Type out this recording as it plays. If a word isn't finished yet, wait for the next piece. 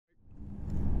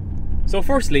So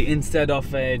firstly, instead of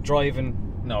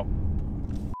driving, no,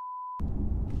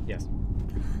 yes,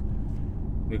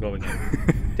 we go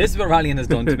again. This is what rallying has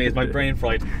done to me, is my brain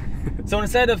fried. So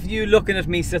instead of you looking at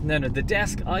me sitting down at the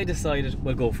desk, I decided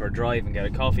we'll go for a drive and get a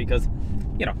coffee, because,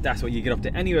 you know, that's what you get up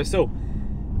to anyway. So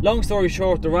long story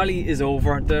short, the rally is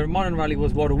over. The Monaghan Rally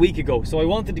was, what, a week ago. So I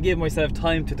wanted to give myself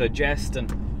time to digest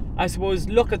and, I suppose,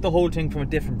 look at the whole thing from a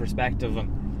different perspective.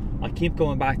 And I keep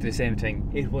going back to the same thing.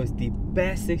 It was the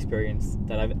best experience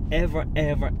that I've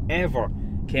ever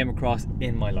came across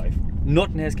in my life.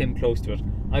 Nothing has come close to it.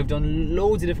 I've done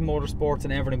loads of different motorsports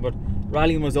and everything, but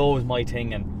rallying was always my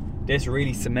thing, and this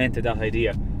really cemented that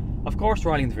idea. Of course,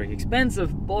 rallying is very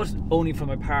expensive, but only from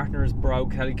my partners, Brow,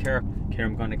 Kelly Kerr,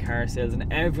 Kieran McGonagall Car Sales,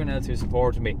 and everyone else who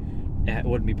supported me, it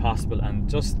wouldn't be possible, and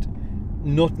just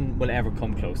nothing will ever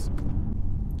come close.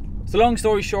 So long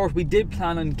story short, we did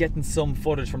plan on getting some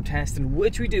footage from testing,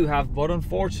 which we do have, but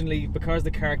unfortunately, because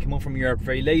the car came up from Europe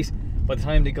very late, by the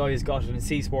time the guys got it in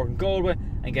C-Sport in Galway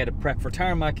and get it prepped for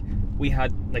tarmac, we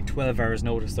had like 12 hours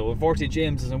notice. So unfortunately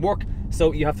James doesn't work,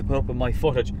 so you have to put up with my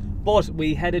footage. But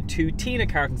we headed to Tina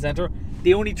Karting Centre,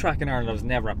 the only track in Ireland I was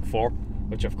never at before,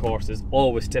 which of course is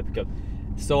always typical.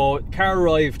 So car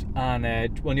arrived,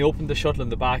 and when you opened the shuttle in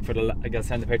the back for the, I gotta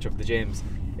send the picture of the James,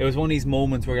 it was one of these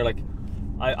moments where you're like,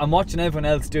 I'm watching everyone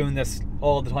else doing this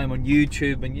all the time on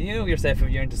YouTube, and you know yourself,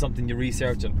 if you're into something you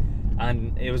research,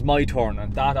 and it was my turn,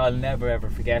 and that I'll never ever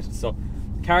forget. So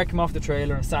the car came off the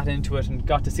trailer and sat into it and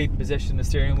got to seat position, the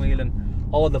steering wheel and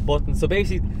all the buttons. So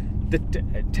basically the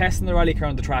testing the rally car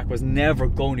on the track was never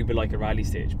going to be like a rally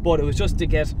stage, but it was just to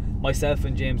get myself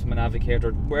and James, my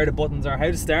navigator, where the buttons are, how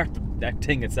to start that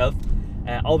thing itself,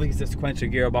 obviously the sequential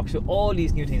gearbox, so all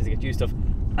these new things to get used to,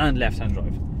 and left-hand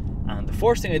drive. And the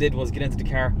first thing I did was get into the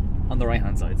car on the right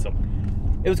hand side. So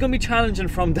it was going to be challenging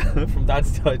from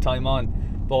that time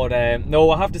on, but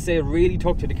no, I have to say it really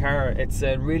took to the car. It's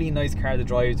a really nice car to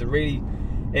drive.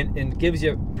 It gives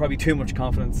you probably too much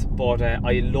confidence, but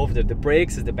I loved it. The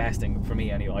brakes is the best thing for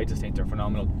me anyway. I just think they're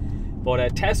phenomenal.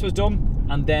 But test was done,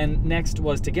 and then next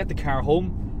was to get the car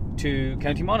home to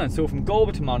County Monaghan. So from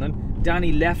Galway to Monaghan,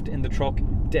 Danny left in the truck,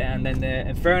 and then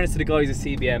in fairness to the guys at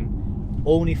CBM,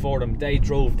 only for them, they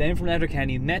drove down from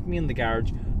Letterkenny, met me in the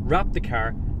garage, wrapped the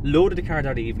car, loaded the car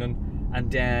that evening, and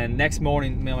then next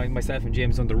morning myself and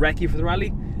James done the recce for the rally,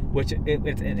 which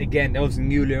again, that was a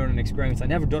new learning experience. I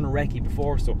never done a recce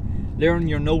before, so learning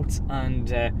your notes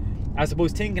and I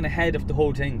suppose thinking ahead of the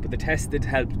whole thing. But the test did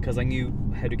help because I knew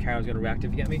how the car was going to react,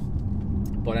 if you get me.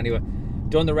 But anyway,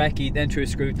 done the recce, then through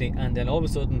scrutiny, and then all of a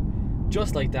sudden,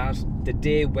 just like that, the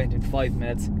day went in 5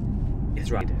 minutes. It's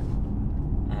rally day.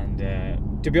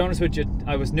 And to be honest with you,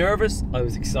 I was nervous, I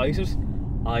was excited,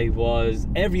 I was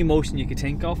every emotion you could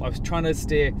think of. I was trying to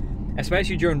stay,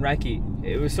 especially during recce,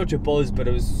 it was such a buzz, but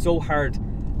it was so hard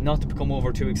not to become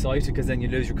over too excited, because then you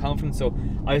lose your confidence. So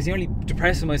I was nearly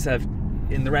depressing myself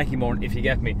in the recce morning, if you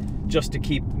get me, just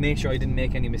to make sure I didn't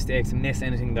make any mistakes and miss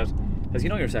anything, that, because you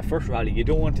know yourself, first rally, you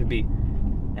don't want to be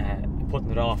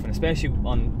putting it off, and especially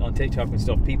on TikTok and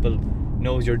stuff, people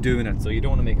knows you're doing it, so you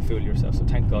don't want to make a fool of yourself. So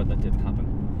thank God that didn't happen.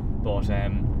 But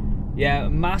yeah,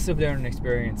 massive learning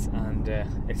experience, and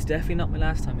it's definitely not my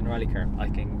last time in a rally car, I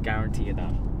can guarantee you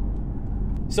that.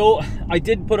 So I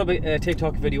did put up a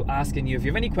TikTok video asking you if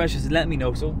you have any questions, let me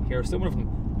know. So here are some of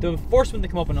them. The first one that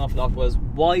came up an awful lot was,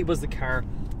 why was the car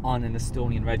on an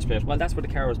Estonian reg plate? Well, that's where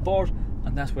the car was bought,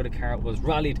 and that's where the car was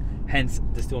rallied, hence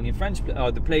the Estonian French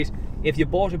the plate. If you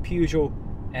bought a Peugeot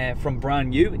from brand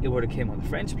new, it would have came on the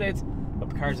French plates, but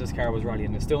because this car was rallied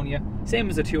in Estonia, same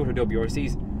as the Toyota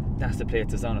WRCs, that's the plate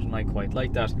that's on it, and I quite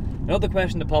like that. Another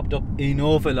question that popped up an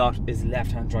awful lot is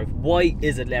left-hand drive. Why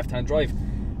is it left-hand drive?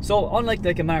 So unlike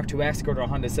like a Mark II Escort or a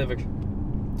Honda Civic,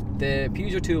 the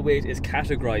Peugeot 208 is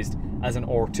categorised as an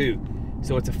R2.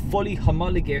 So it's a fully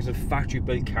homologated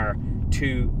factory-built car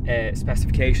to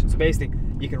specification. So basically,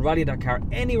 you can rally that car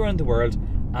anywhere in the world,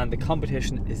 and the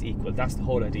competition is equal. That's the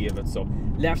whole idea of it. So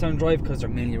left-hand drive, because they're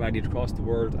mainly rallied across the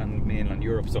world and mainland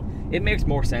Europe, so it makes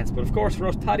more sense. But of course, for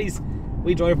us paddies,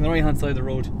 we drive on the right hand side of the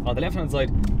road, on the left hand side,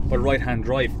 but right hand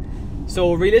drive.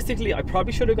 So realistically, I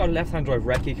probably should have got a left hand drive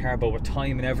recce car, but with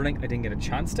time and everything, I didn't get a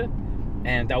chance to,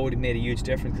 and that would have made a huge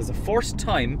difference, because the first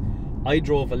time I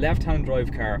drove a left hand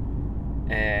drive car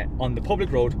on the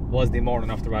public road was the morning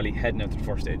of the rally, heading out to the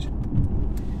first stage.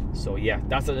 So yeah,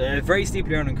 that's a very steep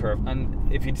learning curve,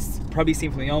 and if you've probably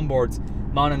seen from the onboards,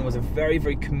 Monaghan was a very,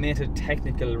 very committed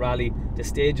technical rally. The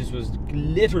stages was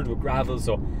littered with gravel,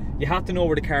 so you had to know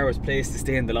where the car was placed to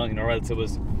stay in the line, or else it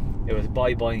was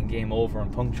bye-bye and game over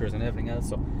and punctures and everything else.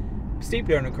 So steep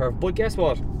learning curve, but guess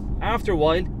what? After a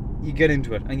while, you get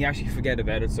into it and you actually forget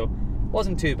about it. So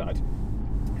wasn't too bad.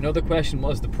 Another question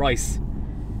was the price.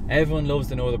 Everyone loves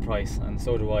to know the price, and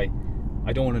so do I.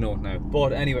 I don't want to know it now.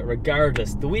 But anyway,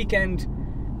 regardless, the weekend,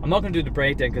 I'm not going to do the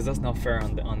breakdown because that's not fair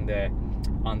on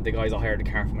the guys I hired the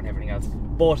car from and everything else.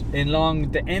 But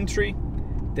along the entry,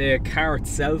 the car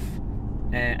itself,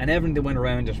 and everything that went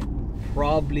around it,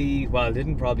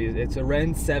 it's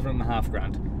around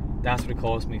 £7,500. That's what it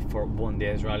cost me for one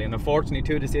day's rally. And unfortunately,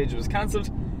 2 of the stages was cancelled.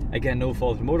 Again, no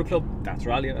fault of the motor club. That's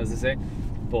rallying, as I say.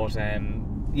 But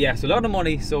yeah, so a lot of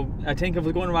money. So I think if I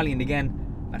was going rallying again,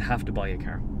 I'd have to buy a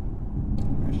car.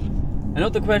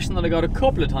 Another question that I got a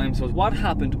couple of times was, what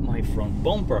happened to my front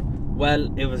bumper?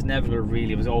 Well, it was never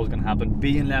really, it was always going to happen,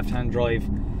 being left-hand drive.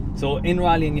 So in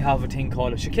rallying you have a thing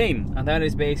called a chicane, and that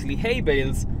is basically hay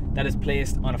bales that is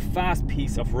placed on a fast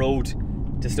piece of road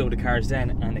to slow the cars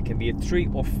down, and it can be a 3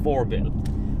 or 4 bale.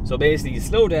 So basically you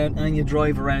slow down and you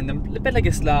drive around them, a bit like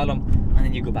a slalom, and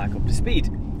then you go back up to speed.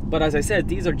 But as I said,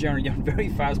 these are generally on very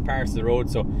fast parts of the road,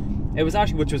 so it was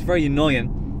actually, which was very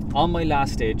annoying, on my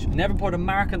last stage, I never put a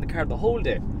mark on the car the whole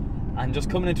day, and just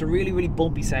coming into a really, really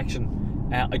bumpy section,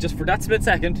 I just, for that split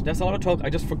second, that's all it took, I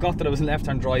just forgot that I was in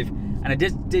left-hand drive, and I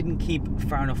just didn't keep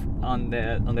far enough on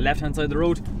the left-hand side of the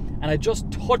road, and I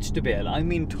just touched the bale, I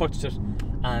mean touched it,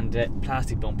 and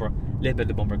plastic bumper, little bit of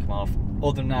the bumper came off.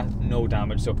 Other than that, no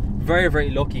damage, so very,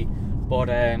 very lucky. But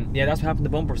yeah, that's what happened to the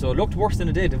bumper, so it looked worse than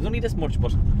it did. It was only this much,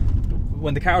 but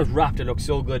when the car was wrapped, it looked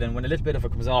so good, and when a little bit of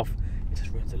it comes off, it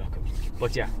just ruins the look of it.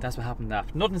 But yeah, that's what happened to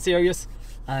that. Nothing serious,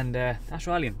 and that's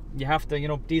rallying. You have to, you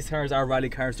know, these cars are rally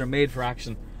cars, they're made for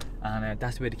action, and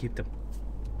that's the way to keep them.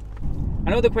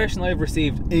 Another question I've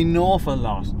received an awful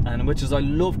lot, and which is I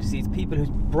love to see, is people who's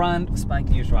brand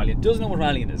spanking new to rallying, doesn't know what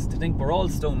rallying is, to think we're all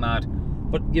stone mad,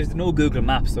 but gives no Google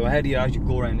Maps, so how do you actually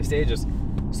go around the stages?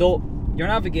 So your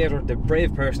navigator, the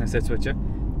brave person that sits with you,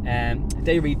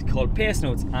 they read called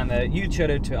pacenotes, and a huge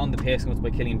shout out to On the Pacenotes by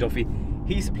Killian Duffy.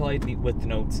 He supplied me with the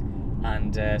notes,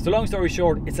 and so long story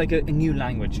short, it's like a new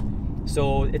language.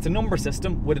 So it's a number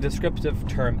system with a descriptive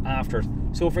term after it.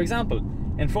 So for example,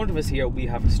 in front of us here we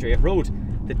have a straight road.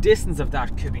 The distance of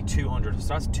that could be 200, so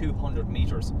that's 200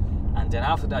 meters, and then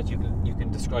after that you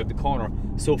can describe the corner.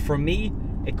 So for me,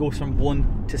 it goes from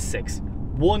 1 to 6.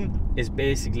 1 is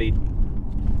basically,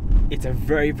 it's a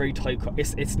very, very tight,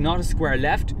 it's not a square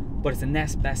left, but it's the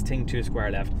next best thing to a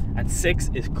square left, and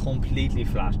 6 is completely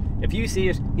flat. If you see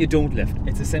it, you don't lift.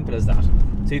 It's as simple as that.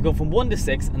 So you go from 1 to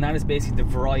 6, and that is basically the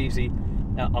variety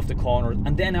of the corners.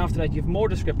 And then after that, you have more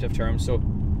descriptive terms. So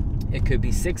it could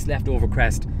be 6 left over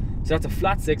crest. So that's a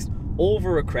flat 6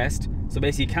 over a crest. So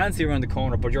basically you can't see around the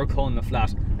corner, but you're calling the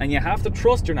flat. And you have to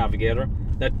trust your navigator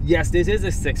that yes, this is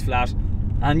a 6 flat,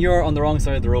 and you're on the wrong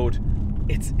side of the road.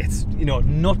 It's you know,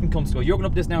 nothing comes to it. You're going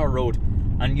up this narrow road,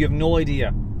 and you have no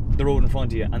idea the road in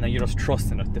front of you, and then you're just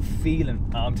trusting it. The feeling,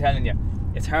 I'm telling you,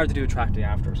 it's hard to do a track day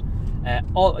after it.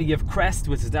 You have crest,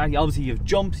 which is that. Obviously you have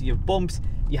jumps, you have bumps,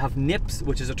 you have nips,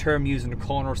 which is a term used in the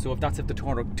corner. So if the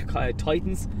corner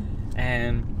tightens,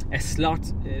 a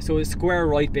slot, so a square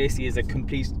right basically is a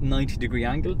complete 90-degree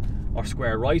angle, or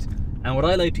square right. And what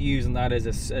I like to use in that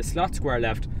is a slot square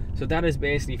left. So that is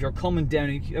basically if you're coming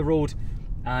down a road,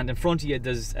 and in front of you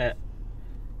there's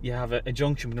you have a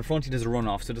junction, but in front of you there's a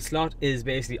runoff. So the slot is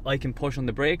basically I can push on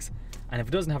the brakes, and if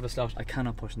it doesn't have a slot, I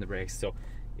cannot push on the brakes. So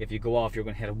if you go off, you're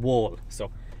going to hit a wall.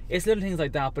 So it's little things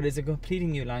like that, but it's a completely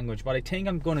new language. But I think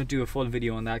I'm going to do a full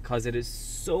video on that because it is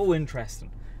so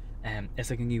interesting. It's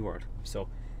like a new word. So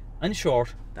in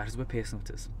short, that is what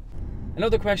pacenotes is.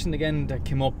 Another question again that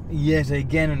came up yet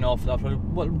again an awful lot.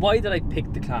 Well, why did I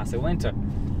pick the class I went to?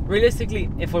 Realistically,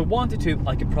 if I wanted to,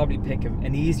 I could probably pick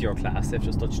an easier class, if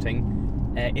there's such thing.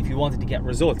 If you wanted to get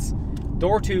results. The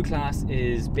R2 class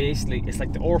is basically, it's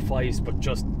like the R5s, but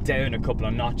just down a couple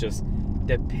of notches.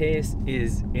 The pace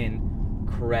is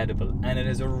incredible, and it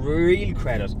is a real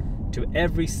credit to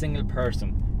every single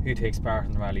person who takes part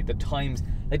in the rally. The times,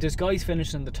 like there's guys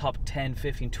finishing in the top 10,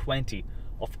 15, 20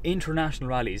 of international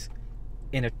rallies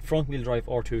in a front wheel drive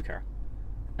R2 car.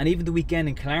 And even the weekend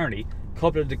in Killarney, a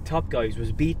couple of the top guys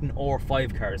was beating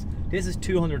R5 cars. This is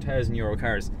 €200,000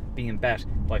 cars being bet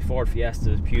by Ford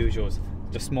Fiestas, Peugeots,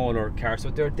 the smaller cars.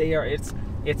 So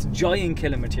it's giant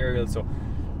killing material. So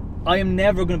I am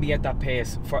never going to be at that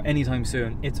pace for any time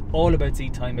soon. It's all about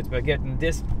seat time. It's about getting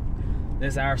this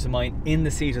arse of mine in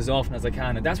the seat as often as I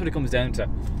can, and that's what it comes down to.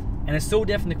 And it's so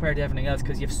different compared to everything else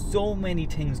because you have so many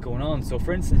things going on. So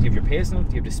for instance, you have your pace note,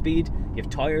 you have the speed, you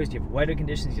have tyres, you have weather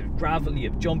conditions, you have gravel, you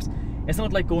have jumps. It's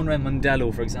not like going around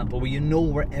Mondello, for example, where you know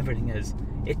where everything is.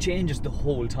 It changes the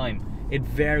whole time. It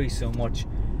varies so much.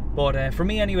 But for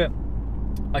me anyway,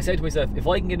 I said to myself, if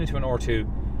I can get into an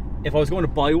R2, if I was going to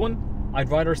buy one, I'd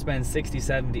rather spend 60,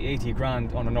 70, 80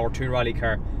 grand on an R2 rally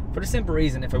car for the simple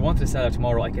reason, if I wanted to sell it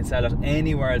tomorrow, I can sell it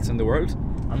anywhere else in the world.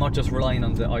 I'm not just relying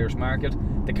on the Irish market.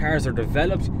 The cars are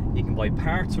developed, you can buy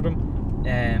parts for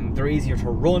them, they're easier to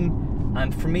run,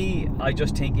 and for me, I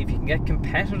just think if you can get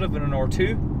competitive in an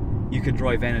R2, you could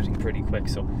drive anything pretty quick.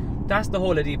 So that's the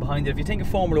whole idea behind it. If you think of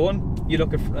Formula 1, you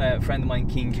look at a friend of mine,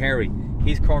 Keane Carey.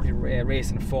 He's currently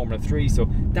racing Formula 3, so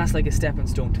that's like a stepping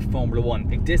stone to Formula 1.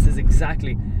 Like, this is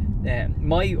exactly,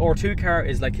 my R2 car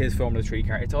is like his Formula 3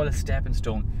 car. It's all a stepping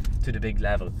stone to the big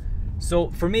level.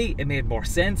 So for me, it made more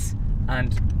sense,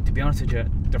 and to be honest with you,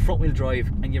 they're front wheel drive,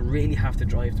 and you really have to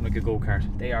drive them like a go-kart.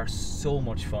 They are so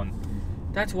much fun.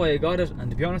 That's why I got it, and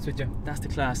to be honest with you, that's the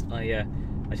class I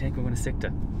think I'm going to stick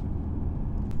to.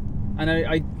 And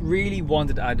I really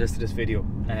wanted to add this to this video.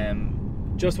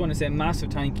 Just want to say a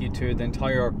massive thank you to the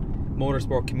entire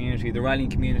motorsport community, the rallying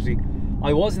community.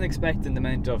 I wasn't expecting the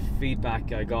amount of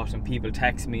feedback I got, and people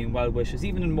text me and well wishes,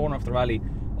 even in morning after rally,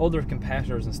 other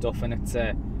competitors and stuff, and it's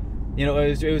you know,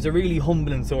 it was a really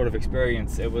humbling sort of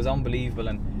experience. It was unbelievable,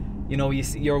 and you know,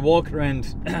 you're walking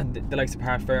around the likes of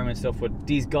Park Fairmont and stuff with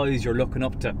these guys you're looking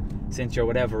up to since you're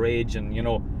whatever age, and you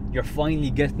know, you're finally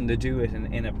getting to do it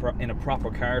in a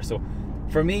proper car. So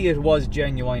for me, it was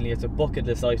genuinely, it's a bucket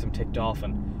list item ticked off,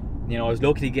 and you know, I was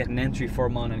lucky to get an entry for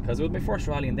Monaghan because it was my first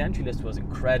rally, and the entry list was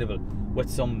incredible with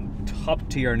some top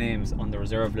tier names on the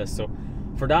reserve list. So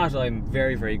for that, I'm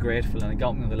very, very grateful, and it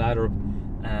got me on the ladder.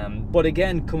 But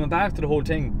again, coming back to the whole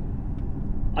thing,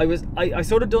 I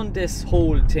sort of done this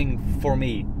whole thing for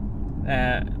me.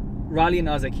 Rallying,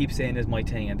 as I keep saying, is my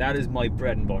thing, and that is my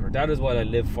bread and butter. That is what I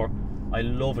live for. I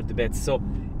love it to bits. So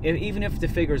even if the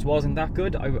figures wasn't that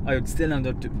good, I would still end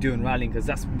up doing rallying because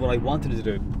that's what I wanted to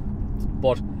do.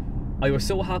 But I was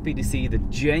so happy to see the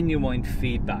genuine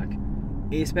feedback,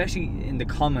 especially in the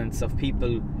comments of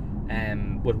people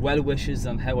with well wishes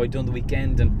on how I done the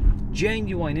weekend, and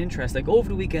genuine interest. Like over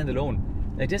the weekend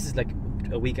alone, like this is like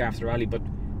a week after rally, but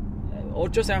or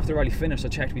just after the rally finished, I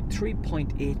checked, we had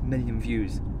 3.8 million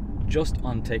views just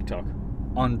on TikTok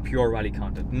on pure rally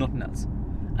content, nothing else.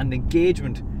 And the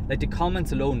engagement, like the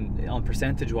comments alone on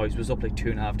percentage wise, was up like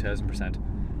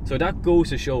 2,500%. So that goes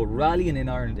to show rallying in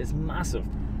Ireland is massive.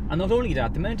 And not only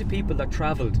that, the amount of people that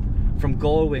travelled from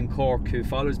Galway and Cork who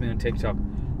follows me on TikTok,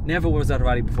 never was at a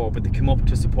rally before, but they come up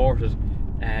to support it,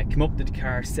 come up to the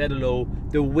car, said hello,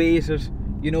 they waited.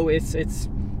 You know, it's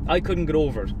I couldn't get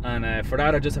over it, and for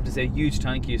that I just have to say a huge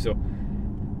thank you. So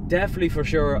definitely, for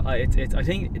sure, I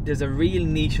think there's a real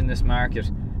niche in this market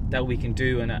that we can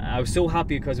do, and I was so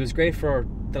happy because it was great for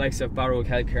the likes of Barrow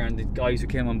Healthcare and the guys who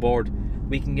came on board.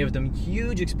 We can give them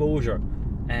huge exposure,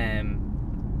 and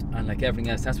like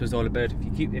everything else, that's what it's all about.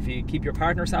 If you keep your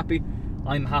partners happy,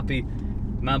 I'm happy,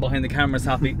 man behind the camera's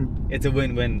happy. It's a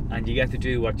win-win, and you get to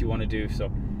do what you want to do.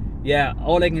 So yeah,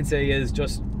 all I can say is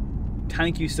just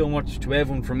thank you so much to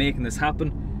everyone for making this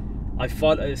happen. I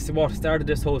started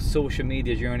this whole social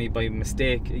media journey by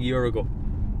mistake a year ago,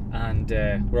 and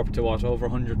we're up to what, over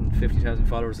 150,000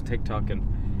 followers on TikTok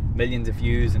and millions of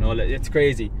views and all that. It's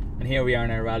crazy, and here we are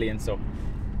now rallying. So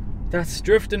that's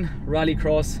drifting,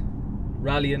 rallycross,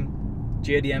 rallying,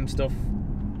 JDM stuff,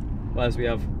 whilst we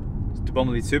have the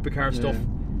Bumblebee supercar stuff.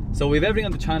 So we have everything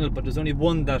on the channel, but there's only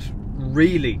one that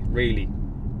really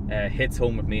hits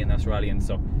home with me, and that's rallying.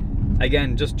 So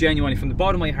again, just genuinely from the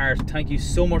bottom of my heart, thank you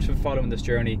so much for following this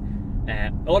journey.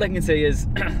 All I can say is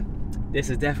this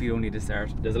is definitely only the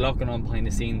start. There's a lot going on behind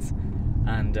the scenes,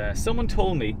 and someone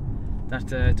told me that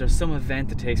there's some event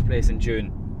that takes place in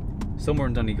June somewhere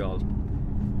in Donegal.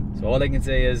 So all I can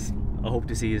say is I hope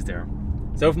to see you there.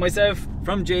 So for myself,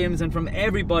 from James, and from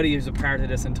everybody who's a part of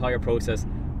this entire process,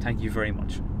 thank you very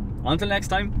much. Until next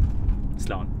time,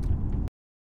 slán.